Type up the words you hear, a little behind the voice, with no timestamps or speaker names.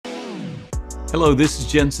Hello, this is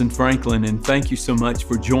Jensen Franklin, and thank you so much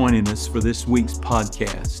for joining us for this week's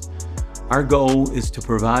podcast. Our goal is to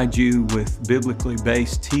provide you with biblically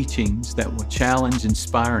based teachings that will challenge,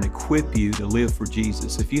 inspire, and equip you to live for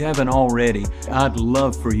Jesus. If you haven't already, I'd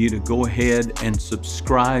love for you to go ahead and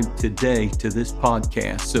subscribe today to this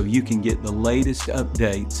podcast so you can get the latest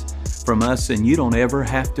updates from us and you don't ever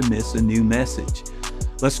have to miss a new message.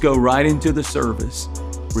 Let's go right into the service.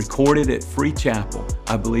 Recorded at Free Chapel.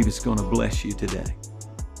 I believe it's going to bless you today.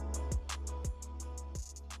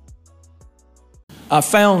 I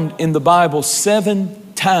found in the Bible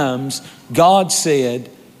 7 times God said,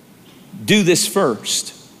 do this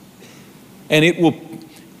first. And it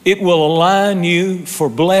will align you for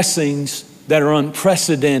blessings that are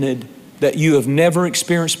unprecedented, that you have never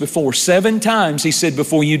experienced before. 7 times he said,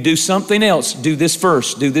 before you do something else, do this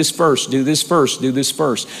first, do this first, do this first, do this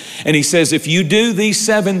first. And he says, if you do these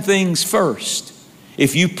 7 things first,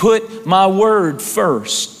 if you put my word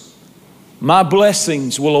first, my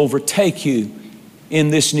blessings will overtake you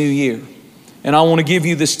in this new year. And I want to give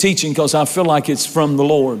you this teaching because I feel like it's from the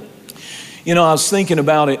Lord. You know, I was thinking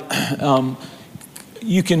about it.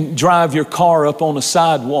 You can drive your car up on a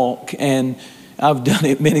sidewalk, and I've done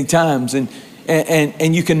it many times,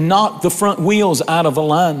 and you can knock the front wheels out of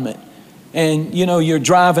alignment. And you know, you're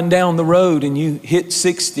driving down the road and you hit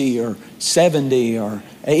 60 or 70 or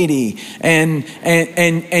 80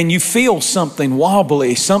 and you feel something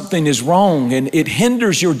wobbly, something is wrong, and it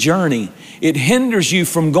hinders your journey. It hinders you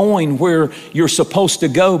from going where you're supposed to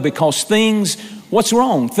go because what's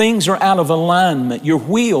wrong? Things are out of alignment. Your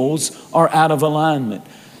wheels are out of alignment.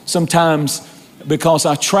 Sometimes because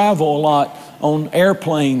I travel a lot on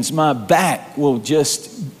airplanes, my back will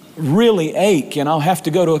just really ache, and I'll have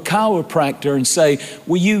to go to a chiropractor and say,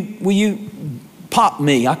 will you pop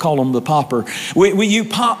me? I call them the popper. Will you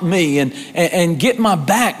pop me and get my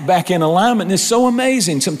back in alignment? And it's so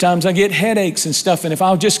amazing. Sometimes I get headaches and stuff, and if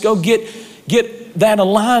I'll just go get that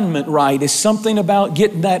alignment right, it's something about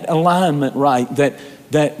getting that alignment right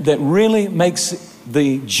that really makes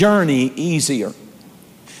the journey easier.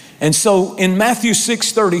 And so in Matthew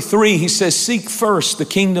 6:33, he says, seek first the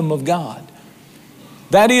kingdom of God.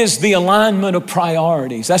 That is the alignment of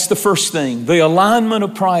priorities. That's the first thing, the alignment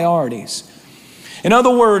of priorities. In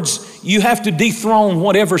other words, you have to dethrone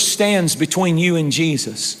whatever stands between you and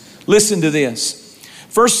Jesus. Listen to this.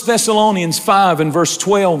 1 Thessalonians 5 and verse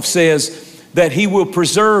 12 says that he will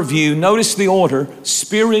preserve you, notice the order,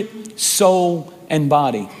 spirit, soul, and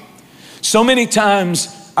body. So many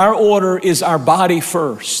times our order is our body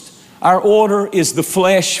first. Our order is the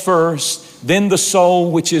flesh first, then the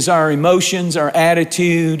soul, which is our emotions, our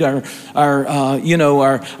attitude, our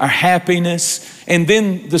happiness, and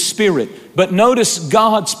then the spirit. But notice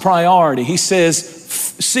God's priority. He says,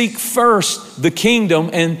 seek first the kingdom,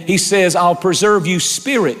 and he says, I'll preserve you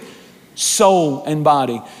spirit, soul, and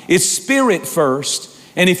body. It's spirit first,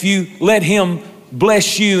 and if you let him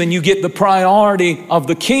bless you and you get the priority of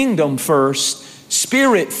the kingdom first,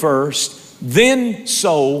 spirit first, then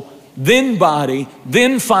soul, then body,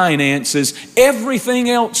 then finances, everything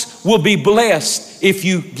else will be blessed if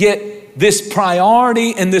you get this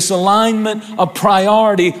priority and this alignment of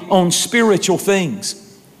priority on spiritual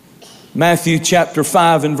things. Matthew chapter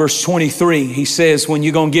 5 and verse 23, he says, when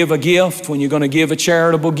you're going to give a gift, when you're going to give a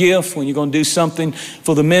charitable gift, when you're going to do something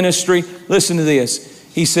for the ministry, listen to this.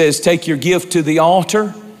 He says, take your gift to the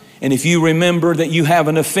altar, and if you remember that you have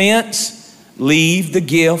an offense, leave the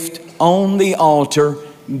gift on the altar.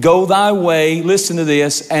 Go thy way, listen to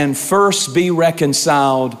this, and first be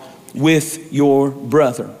reconciled with your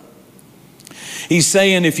brother. He's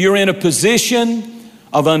saying if you're in a position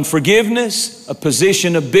of unforgiveness, a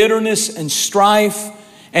position of bitterness and strife,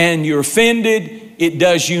 and you're offended, it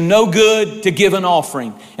does you no good to give an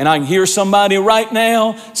offering. And I can hear somebody right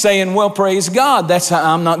now saying, well, praise God, that's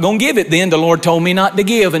how I'm not going to give it then. The Lord told me not to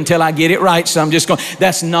give until I get it right, so I'm just going.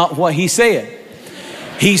 That's not what he said.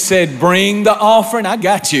 He said, bring the offering. I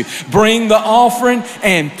got you. Bring the offering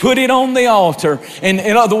and put it on the altar. And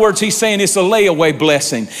in other words, he's saying it's a layaway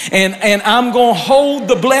blessing. And I'm going to hold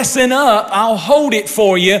the blessing up. I'll hold it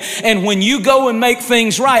for you. And when you go and make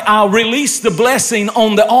things right, I'll release the blessing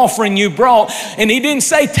on the offering you brought. And he didn't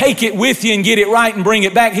say take it with you and get it right and bring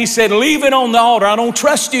it back. He said, leave it on the altar. I don't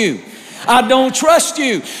trust you. I don't trust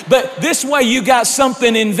you. But this way you got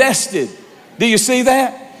something invested. Do you see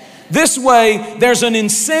that? This way, there's an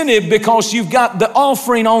incentive because you've got the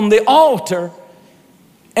offering on the altar,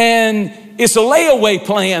 and it's a layaway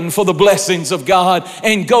plan for the blessings of God,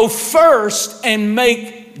 and go first and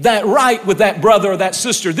make that right with that brother or that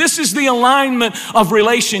sister. This is the alignment of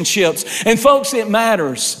relationships. And folks, it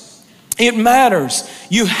matters. It matters.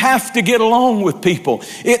 You have to get along with people.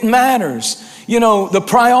 It matters. You know, the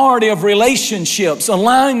priority of relationships,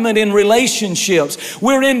 alignment in relationships.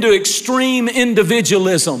 We're into extreme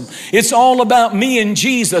individualism. It's all about me and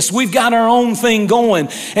Jesus. We've got our own thing going,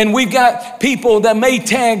 and we've got people that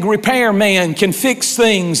Maytag repair man can fix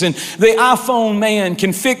things, and the iPhone man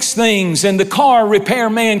can fix things, and the car repair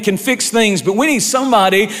man can fix things, but we need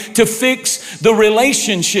somebody to fix the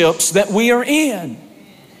relationships that we are in.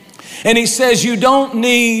 And he says you don't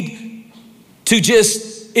need to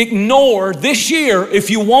just ignore this year. If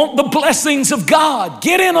you want the blessings of God,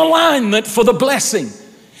 get in alignment for the blessing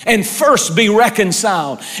and first be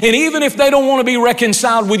reconciled. And even if they don't want to be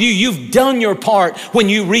reconciled with you, you've done your part when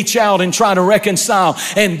you reach out and try to reconcile.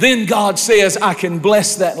 And then God says, I can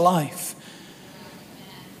bless that life.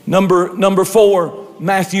 Number 4,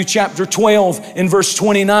 Matthew chapter 12 and verse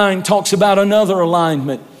 29 talks about another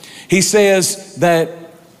alignment. He says that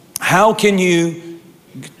how can you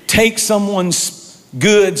take someone's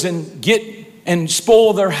goods and get and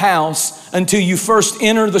spoil their house until you first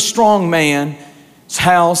enter the strong man's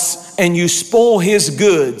house and you spoil his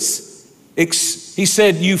goods. He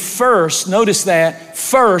said you first, notice that,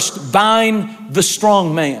 first bind the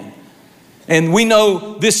strong man. And we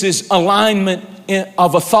know this is alignment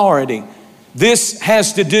of authority. This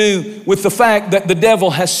has to do with the fact that the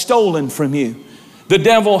devil has stolen from you. The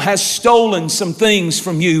devil has stolen some things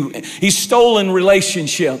from you. He's stolen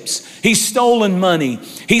relationships. He's stolen money.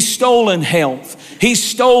 He's stolen health. He's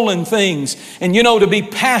stolen things. And you know, to be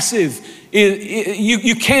passive,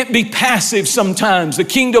 you can't be passive sometimes. The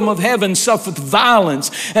kingdom of heaven suffereth violence,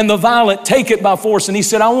 and the violent take it by force. And he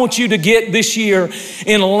said, I want you to get this year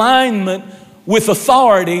in alignment with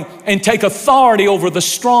authority and take authority over the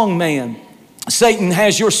strong man. Satan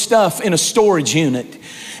has your stuff in a storage unit,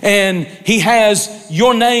 and he has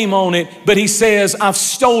your name on it, but he says, I've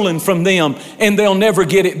stolen from them and they'll never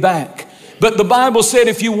get it back. But the Bible said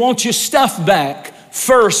if you want your stuff back,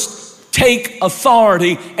 first take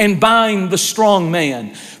authority and bind the strong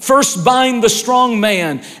man. First bind the strong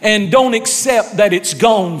man and don't accept that it's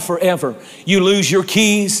gone forever. You lose your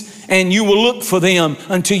keys and you will look for them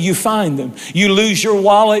until you find them. You lose your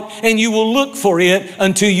wallet and you will look for it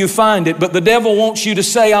until you find it. But the devil wants you to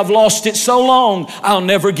say, I've lost it so long, I'll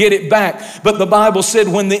never get it back. But the Bible said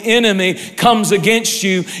when the enemy comes against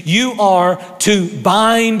you, you are to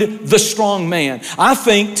bind the strong man. I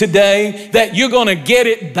think today that you're going to get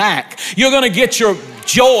it back. You're going to get your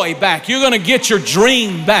joy back. You're going to get your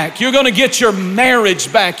dream back. You're going to get your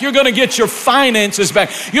marriage back. You're going to get your finances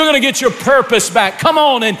back. You're going to get your purpose back. Come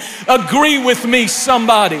on and agree with me,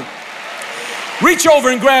 somebody. Reach over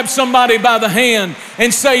and grab somebody by the hand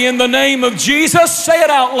and say, in the name of Jesus, say it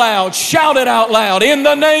out loud, shout it out loud. In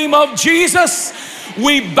the name of Jesus,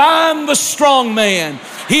 we bind the strong man.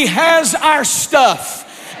 He has our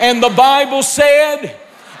stuff. And the Bible said,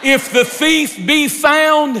 if the thief be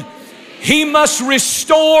found, he must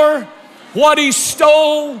restore what he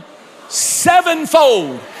stole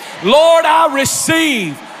sevenfold. Lord, I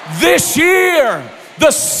receive this year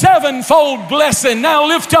the sevenfold blessing. Now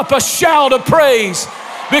lift up a shout of praise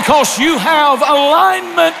because you have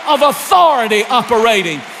alignment of authority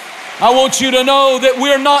operating. I want you to know that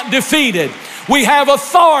we're not defeated. We have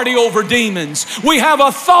authority over demons. We have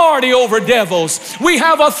authority over devils. We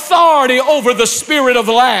have authority over the spirit of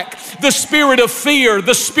lack, the spirit of fear,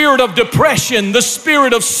 the spirit of depression, the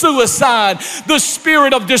spirit of suicide, the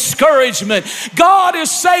spirit of discouragement. God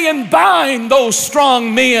is saying, bind those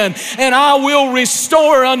strong men, and I will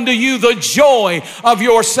restore unto you the joy of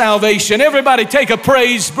your salvation. Everybody take a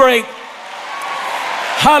praise break.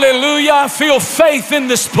 Hallelujah. I feel faith in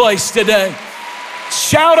this place today.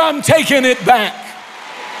 Shout, I'm taking it back.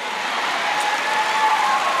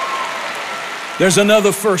 There's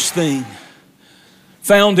another first thing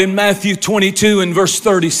found in Matthew 22 and verse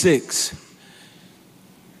 36.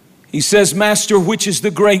 He says, Master, which is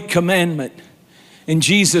the great commandment? And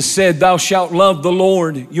Jesus said, thou shalt love the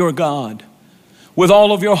Lord your God with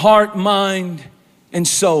all of your heart, mind, and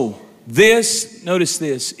soul. This, notice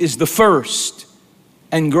this, is the first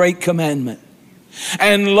and great commandment.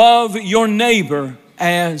 And love your neighbor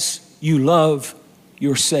as you love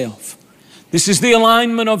yourself. This is the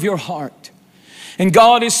alignment of your heart. And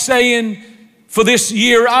God is saying, for this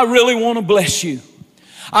year, I really want to bless you.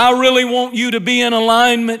 I really want you to be in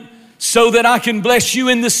alignment so that I can bless you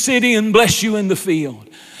in the city and bless you in the field.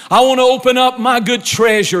 I want to open up my good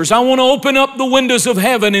treasures. I want to open up the windows of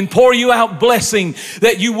heaven and pour you out blessing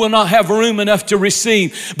that you will not have room enough to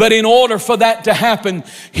receive. But in order for that to happen,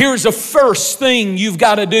 here's the first thing you've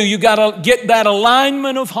got to do. You've got to get that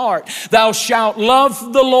alignment of heart. Thou shalt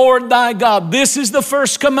love the Lord thy God. This is the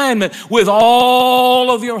first commandment, with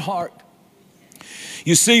all of your heart.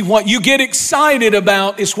 You see, what you get excited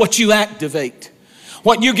about is what you activate.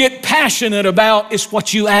 What you get passionate about is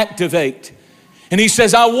what you activate. And he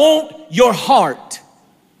says, I want your heart.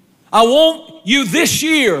 I want you this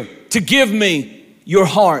year to give me your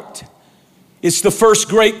heart. It's the first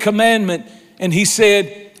great commandment. And he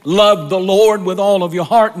said, love the Lord with all of your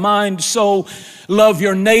heart, mind, soul. Love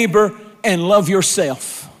your neighbor and love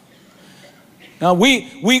yourself. Now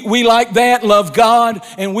we like that, love God,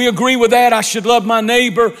 and we agree with that. I should love my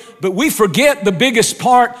neighbor, but we forget the biggest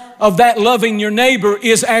part of that loving your neighbor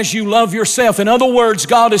is as you love yourself. In other words,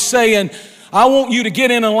 God is saying, I want you to get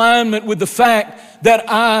in alignment with the fact that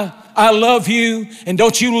I love you, and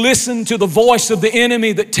don't you listen to the voice of the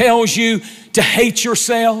enemy that tells you to hate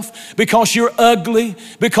yourself because you're ugly,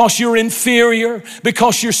 because you're inferior,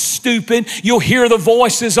 because you're stupid. You'll hear the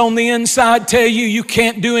voices on the inside tell you you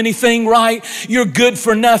can't do anything right, you're good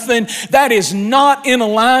for nothing. That is not in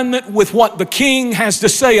alignment with what the King has to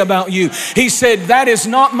say about you. He said, that is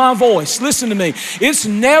not my voice. Listen to me. It's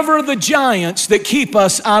never the giants that keep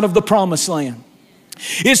us out of the promised land.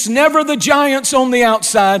 It's never the giants on the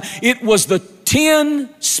outside. It was the 10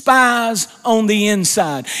 spies on the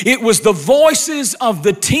inside. It was the voices of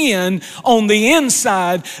the 10 on the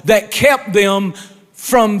inside that kept them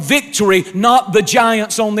from victory, not the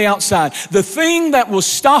giants on the outside. The thing that will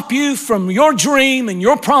stop you from your dream and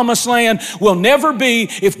your promised land will never be,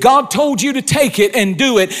 if God told you to take it and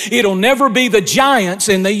do it, it'll never be the giants,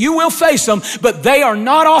 and that you will face them, but they are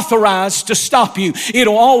not authorized to stop you.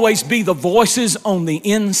 It'll always be the voices on the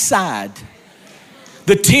inside.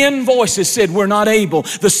 The 10 voices said, we're not able.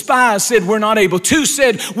 The spies said, we're not able. 2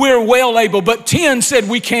 said, we're well able. But 10 said,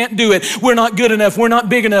 we can't do it. We're not good enough. We're not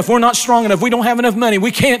big enough. We're not strong enough. We don't have enough money.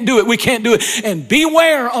 We can't do it. We can't do it. And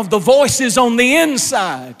beware of the voices on the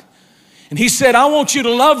inside. And he said, I want you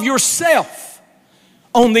to love yourself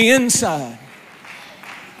on the inside.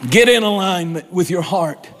 Get in alignment with your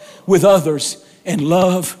heart, with others, and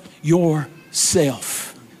love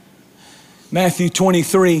yourself. Matthew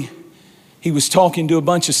 23. He was talking to a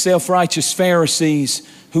bunch of self-righteous Pharisees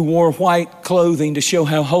who wore white clothing to show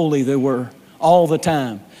how holy they were all the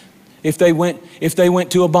time. If they went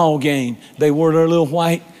to a ball game, they wore their little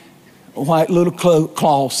white little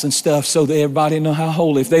cloths and stuff so that everybody know how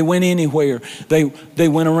holy. If they went anywhere, they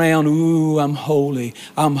went around, ooh, I'm holy,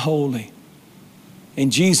 I'm holy.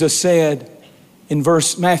 And Jesus said in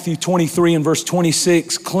Matthew 23 and verse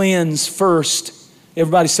 26, cleanse first.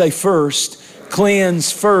 Everybody say first.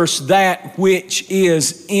 Cleanse first that which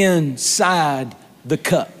is inside the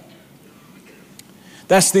cup.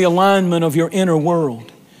 That's the alignment of your inner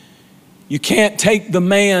world. You can't take the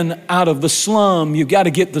man out of the slum. You've got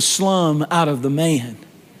to get the slum out of the man.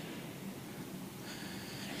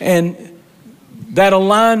 And that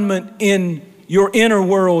alignment in your inner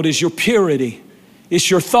world is your purity. It's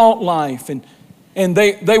your thought life. And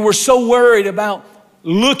they were so worried about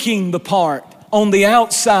looking the part on the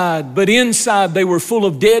outside, but inside they were full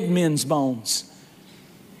of dead men's bones.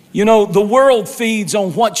 You know, the world feeds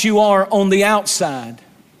on what you are on the outside,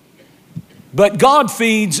 but God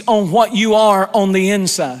feeds on what you are on the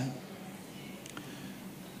inside.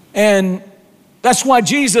 And that's why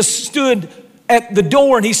Jesus stood at the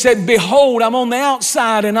door and he said, behold, I'm on the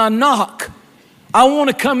outside and I knock. I want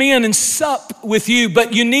to come in and sup with you,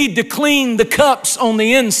 but you need to clean the cups on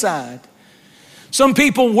the inside. Some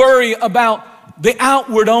people worry about the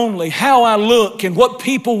outward only, how I look and what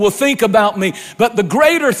people will think about me. But the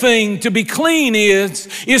greater thing to be clean is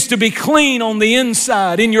to be clean on the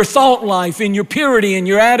inside, in your thought life, in your purity, in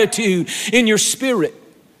your attitude, in your spirit.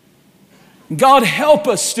 God help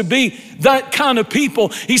us to be that kind of people.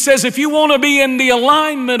 He says, if you want to be in the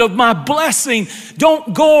alignment of my blessing,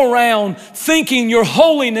 don't go around thinking your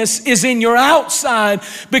holiness is in your outside,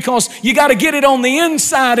 because you got to get it on the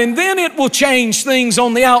inside, and then it will change things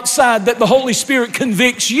on the outside that the Holy Spirit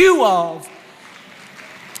convicts you of.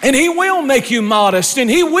 And He will make you modest, and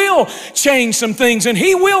He will change some things, and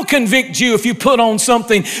He will convict you if you put on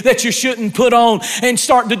something that you shouldn't put on and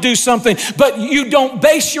start to do something. But you don't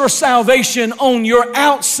base your salvation on your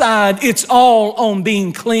outside. It's all on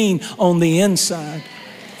being clean on the inside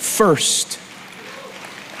first.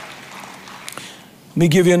 Let me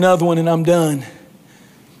give you another one and I'm done.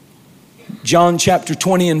 John chapter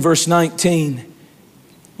 20 and verse 19.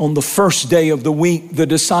 On the first day of the week, the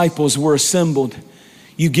disciples were assembled.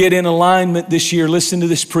 You get in alignment this year. Listen to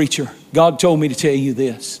this preacher. God told me to tell you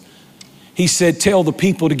this. He said, tell the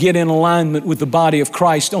people to get in alignment with the body of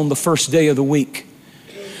Christ on the first day of the week.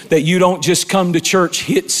 That you don't just come to church,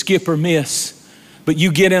 hit, skip, or miss, but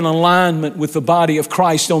you get in alignment with the body of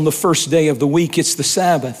Christ on the first day of the week. It's the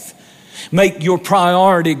Sabbath. Make your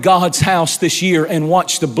priority God's house this year and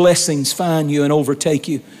watch the blessings find you and overtake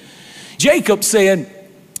you. Jacob said,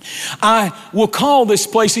 I will call this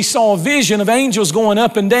place. He saw a vision of angels going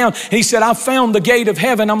up and down. He said, I found the gate of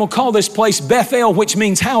heaven. I'm going to call this place Bethel, which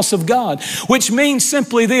means house of God, which means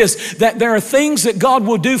simply this, that there are things that God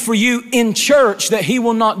will do for you in church that He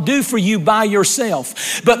will not do for you by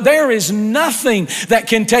yourself. But there is nothing that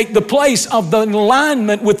can take the place of the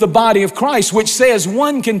alignment with the body of Christ, which says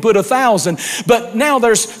one can put 1,000, but now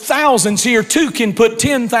there's thousands here. Two can put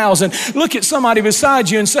 10,000. Look at somebody beside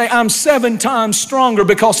you and say, I'm 7 times stronger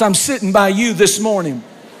because I'm sitting by you this morning.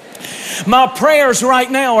 My prayers right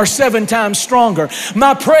now are 7 times stronger.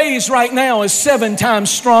 My praise right now is 7 times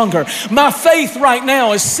stronger. My faith right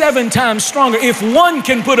now is 7 times stronger. If one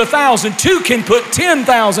can put 1,000, two can put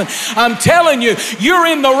 10,000. I'm telling you, you're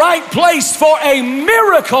in the right place for a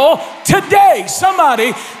miracle today.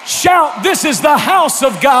 Somebody shout, this is the house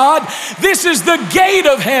of God. This is the gate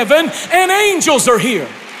of heaven, and angels are here.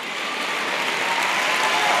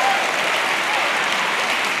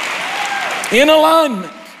 In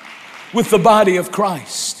alignment with the body of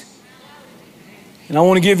Christ. And I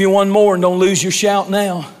want to give you one more, and don't lose your shout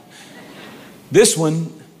now. This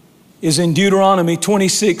one is in Deuteronomy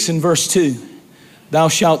 26 and verse 2. Thou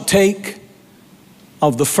shalt take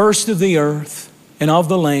of the first of the earth and of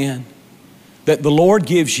the land that the Lord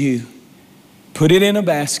gives you, put it in a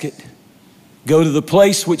basket, go to the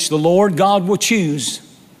place which the Lord God will choose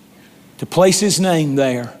to place His name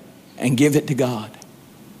there, and give it to God.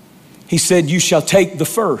 He said, you shall take the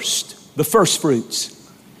first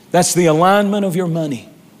fruits. That's the alignment of your money.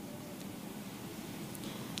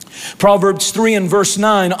 Proverbs 3 and verse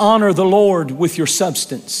 9, honor the Lord with your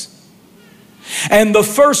substance and the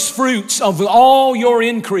first fruits of all your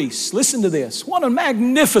increase. Listen to this. What a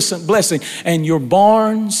magnificent blessing. And your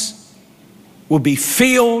barns will be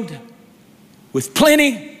filled with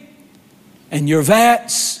plenty, and your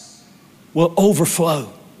vats will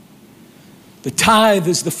overflow. The tithe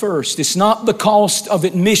is the first. It's not the cost of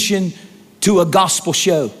admission to a gospel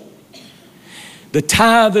show. The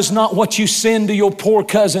tithe is not what you send to your poor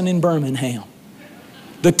cousin in Birmingham.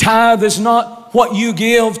 The tithe is not what you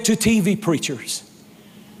give to TV preachers.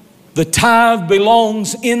 The tithe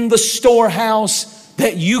belongs in the storehouse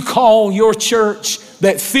that you call your church,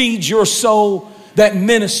 that feeds your soul, that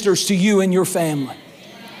ministers to you and your family.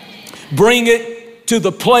 Bring it to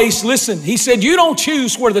the place, listen, He said, you don't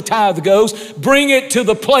choose where the tithe goes. Bring it to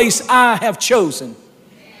the place I have chosen.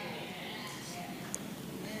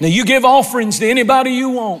 Now you give offerings to anybody you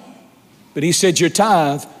want, but He said your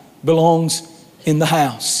tithe belongs in the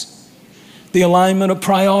house. The alignment of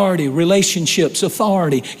priority, relationships,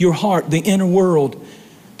 authority, your heart, the inner world,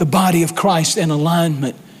 the body of Christ, and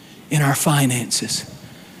alignment in our finances.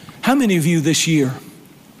 How many of you this year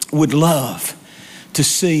would love to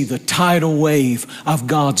see the tidal wave of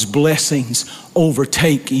God's blessings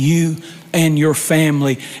overtake you and your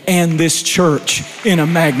family and this church in a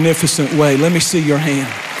magnificent way? Let me see your hand.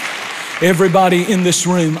 Everybody in this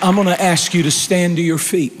room, I'm going to ask you to stand to your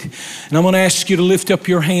feet. And I'm going to ask you to lift up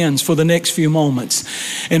your hands for the next few moments.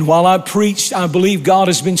 And while I preached, I believe God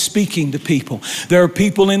has been speaking to people. There are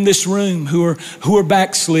people in this room who are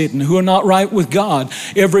backslidden, who are not right with God.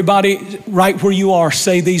 Everybody right where you are,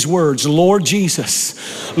 say these words. Lord Jesus,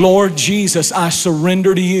 I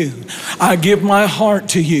surrender to you. I give my heart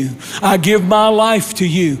to you. I give my life to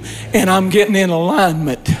you. And I'm getting in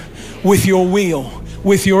alignment with your will,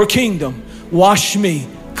 with your kingdom. Wash me,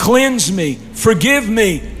 cleanse me, forgive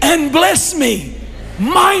me, and bless me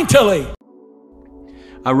mightily.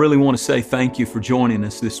 I really want to say thank you for joining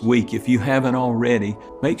us this week. If you haven't already,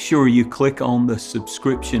 make sure you click on the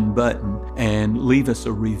subscription button and leave us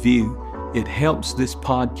a review. It helps this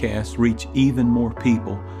podcast reach even more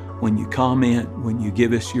people when you comment, when you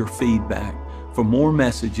give us your feedback. For more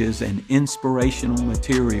messages and inspirational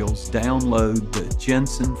materials, download the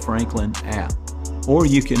Jentezen Franklin app. Or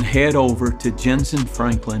you can head over to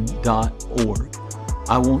jentezenfranklin.org.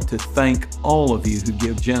 I want to thank all of you who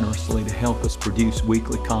give generously to help us produce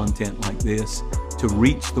weekly content like this, to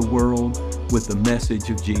reach the world with the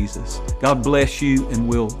message of Jesus. God bless you, and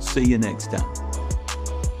we'll see you next time.